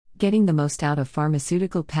Getting the most out of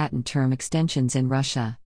pharmaceutical patent term extensions in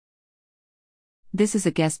Russia. This is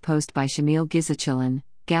a guest post by Shamil Gizachilan,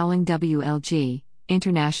 Gowling WLG,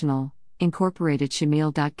 International, Incorporated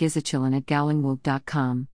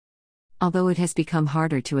Shamil.Gizachilan@gowlingwolg.com. Although it has become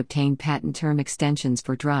harder to obtain patent term extensions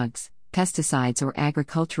for drugs, pesticides, or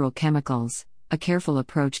agricultural chemicals, a careful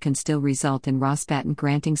approach can still result in Rospatent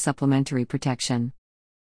granting supplementary protection.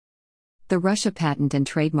 The Russia Patent and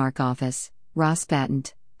Trademark Office,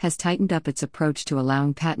 Rospatent, has tightened up its approach to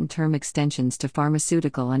allowing patent term extensions to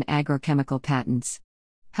pharmaceutical and agrochemical patents.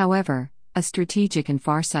 However, a strategic and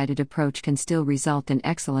far-sighted approach can still result in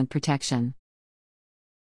excellent protection.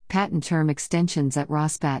 Patent term extensions at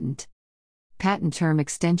Rospatent. Patent term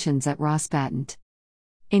extensions at Rospatent.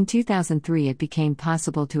 In 2003, it became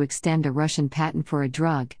possible to extend a Russian patent for a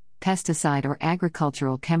drug, pesticide, or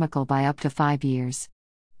agricultural chemical by up to 5 years.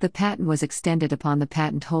 The patent was extended upon the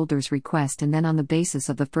patent holder's request and then on the basis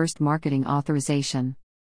of the first marketing authorization.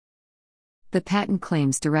 The patent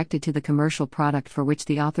claims directed to the commercial product for which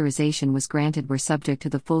the authorization was granted were subject to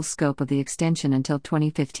the full scope of the extension until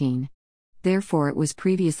 2015. Therefore, it was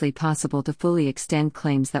previously possible to fully extend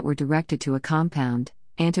claims that were directed to a compound,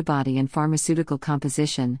 antibody, and pharmaceutical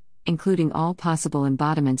composition, including all possible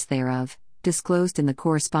embodiments thereof, disclosed in the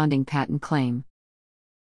corresponding patent claim.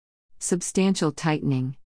 Substantial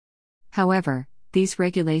tightening. However, these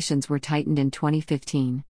regulations were tightened in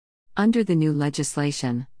 2015. Under the new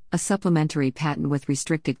legislation, a supplementary patent with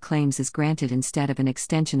restricted claims is granted instead of an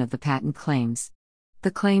extension of the patent claims.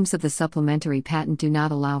 The claims of the supplementary patent do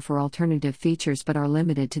not allow for alternative features but are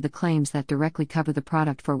limited to the claims that directly cover the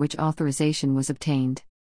product for which authorization was obtained.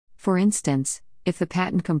 For instance, if the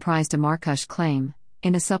patent comprised a Markush claim,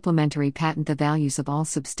 in a supplementary patent the values of all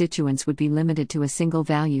substituents would be limited to a single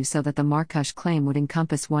value so that the Markush claim would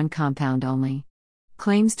encompass one compound only.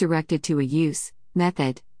 Claims directed to a use,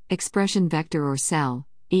 method, expression vector or cell,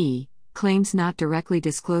 claims not directly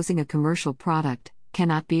disclosing a commercial product,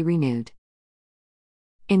 cannot be renewed.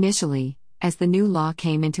 Initially, as the new law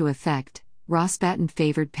came into effect, Rospatent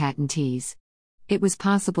favored patentees. It was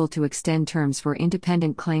possible to extend terms for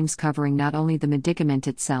independent claims covering not only the medicament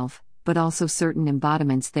itself, but also certain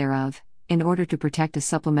embodiments thereof, in order to protect a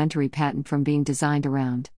supplementary patent from being designed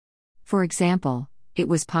around. For example, it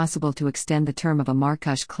was possible to extend the term of a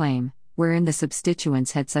Markush claim, wherein the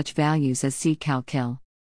substituents had such values as C-calcil.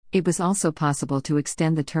 It was also possible to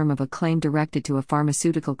extend the term of a claim directed to a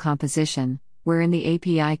pharmaceutical composition, wherein the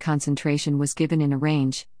API concentration was given in a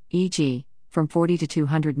range, e.g., from 40 to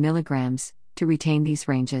 200 mg, to retain these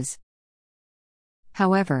ranges.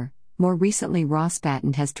 However, more recently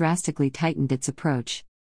Rospatent has drastically tightened its approach.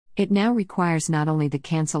 It now requires not only the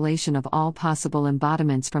cancellation of all possible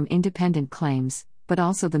embodiments from independent claims, but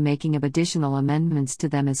also the making of additional amendments to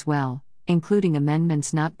them as well, including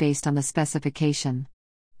amendments not based on the specification.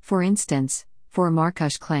 For instance, for a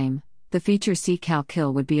Markush claim, the feature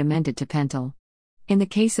C-calcil would be amended to pentyl. In the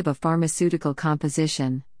case of a pharmaceutical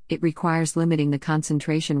composition, it requires limiting the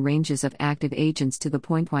concentration ranges of active agents to the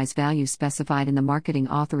pointwise value specified in the marketing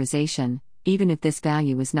authorization, even if this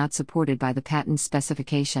value is not supported by the patent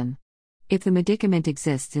specification. If the medicament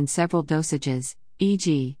exists in several dosages,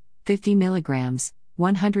 e.g., 50 mg,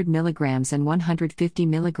 100 mg, and 150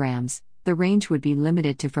 mg, the range would be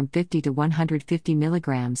limited to from 50 to 150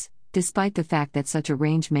 mg, despite the fact that such a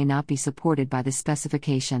range may not be supported by the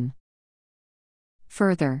specification.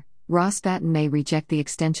 Further, Rospatent may reject the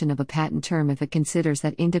extension of a patent term if it considers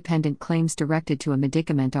that independent claims directed to a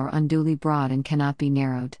medicament are unduly broad and cannot be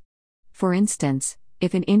narrowed. For instance,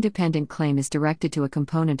 if an independent claim is directed to a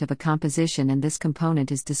component of a composition and this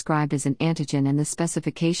component is described as an antigen and the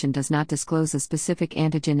specification does not disclose a specific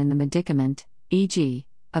antigen in the medicament, e.g.,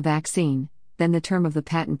 a vaccine, then the term of the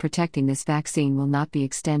patent protecting this vaccine will not be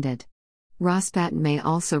extended. Rospatent may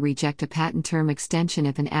also reject a patent term extension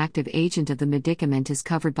if an active agent of the medicament is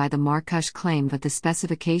covered by the Markush claim but the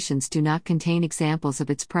specifications do not contain examples of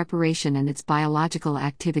its preparation and its biological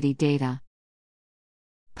activity data.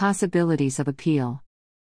 Possibilities of appeal.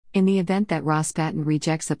 In the event that Rospatent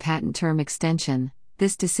rejects a patent term extension,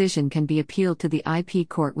 this decision can be appealed to the IP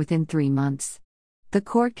court within 3 months. The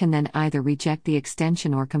court can then either reject the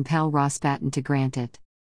extension or compel Rospatent to grant it.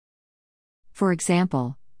 For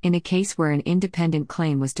example, in a case where an independent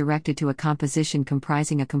claim was directed to a composition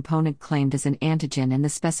comprising a component claimed as an antigen and the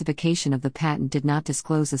specification of the patent did not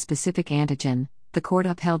disclose a specific antigen, the court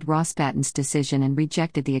upheld Rospatent's decision and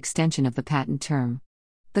rejected the extension of the patent term.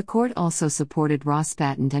 The court also supported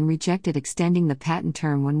Rospatent and rejected extending the patent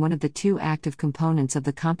term when one of the two active components of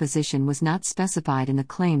the composition was not specified in the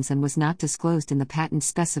claims and was not disclosed in the patent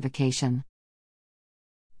specification.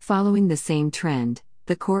 Following the same trend,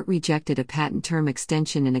 the court rejected a patent term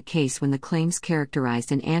extension in a case when the claims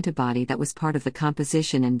characterized an antibody that was part of the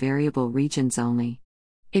composition and variable regions only.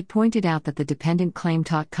 It pointed out that the dependent claim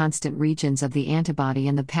taught constant regions of the antibody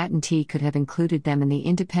and the patentee could have included them in the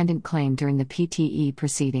independent claim during the PTE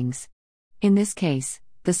proceedings. In this case,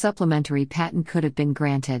 the supplementary patent could have been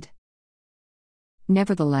granted.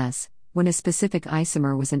 Nevertheless, when a specific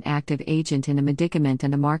isomer was an active agent in a medicament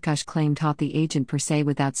and a Marcus claim taught the agent per se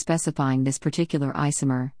without specifying this particular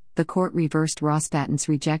isomer, the court reversed Ross-Patent's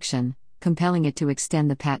rejection, compelling it to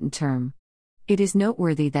extend the patent term. It is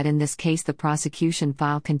noteworthy that in this case the prosecution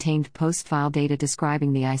file contained post-file data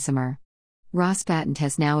describing the isomer. Ross-Patent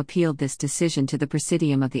has now appealed this decision to the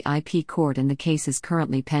Presidium of the IP Court and the case is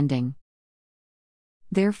currently pending.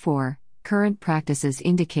 Therefore, current practices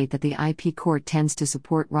indicate that the IP Court tends to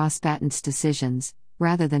support Ross-Patent's decisions,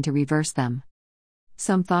 rather than to reverse them.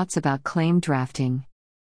 Some thoughts about claim drafting.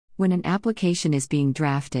 When an application is being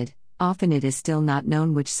drafted, often it is still not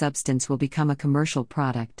known which substance will become a commercial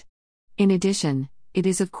product. In addition, it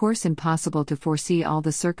is of course impossible to foresee all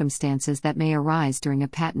the circumstances that may arise during a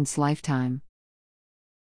patent's lifetime.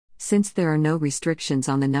 Since there are no restrictions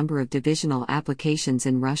on the number of divisional applications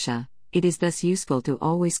in Russia, it is thus useful to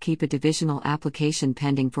always keep a divisional application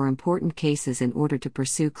pending for important cases in order to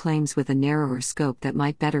pursue claims with a narrower scope that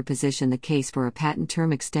might better position the case for a patent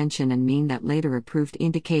term extension and mean that later approved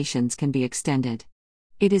indications can be extended.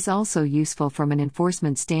 It is also useful from an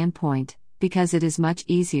enforcement standpoint, because it is much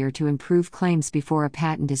easier to improve claims before a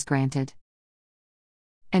patent is granted.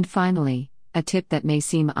 And finally, a tip that may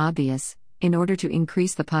seem obvious: in order to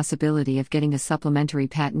increase the possibility of getting a supplementary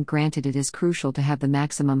patent granted, it is crucial to have the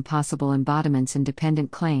maximum possible embodiments in dependent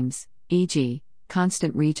claims, e.g.,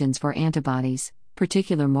 constant regions for antibodies,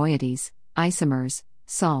 particular moieties, isomers,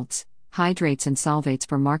 salts, hydrates and solvates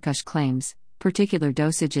for Marcus claims, particular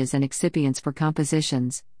dosages and excipients for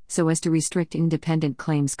compositions, so as to restrict independent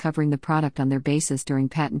claims covering the product on their basis during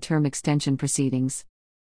patent term extension proceedings.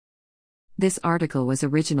 This article was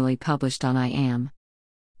originally published on IAM.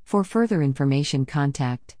 For further information,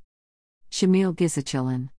 contact Shamil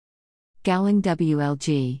Gizachilan, Gowling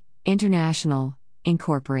WLG, International,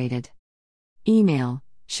 Incorporated. Email,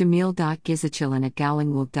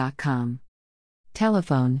 shamil.gizachilan@gowlingwood.com.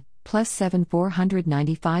 Telephone, +7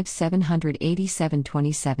 495 787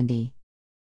 2070.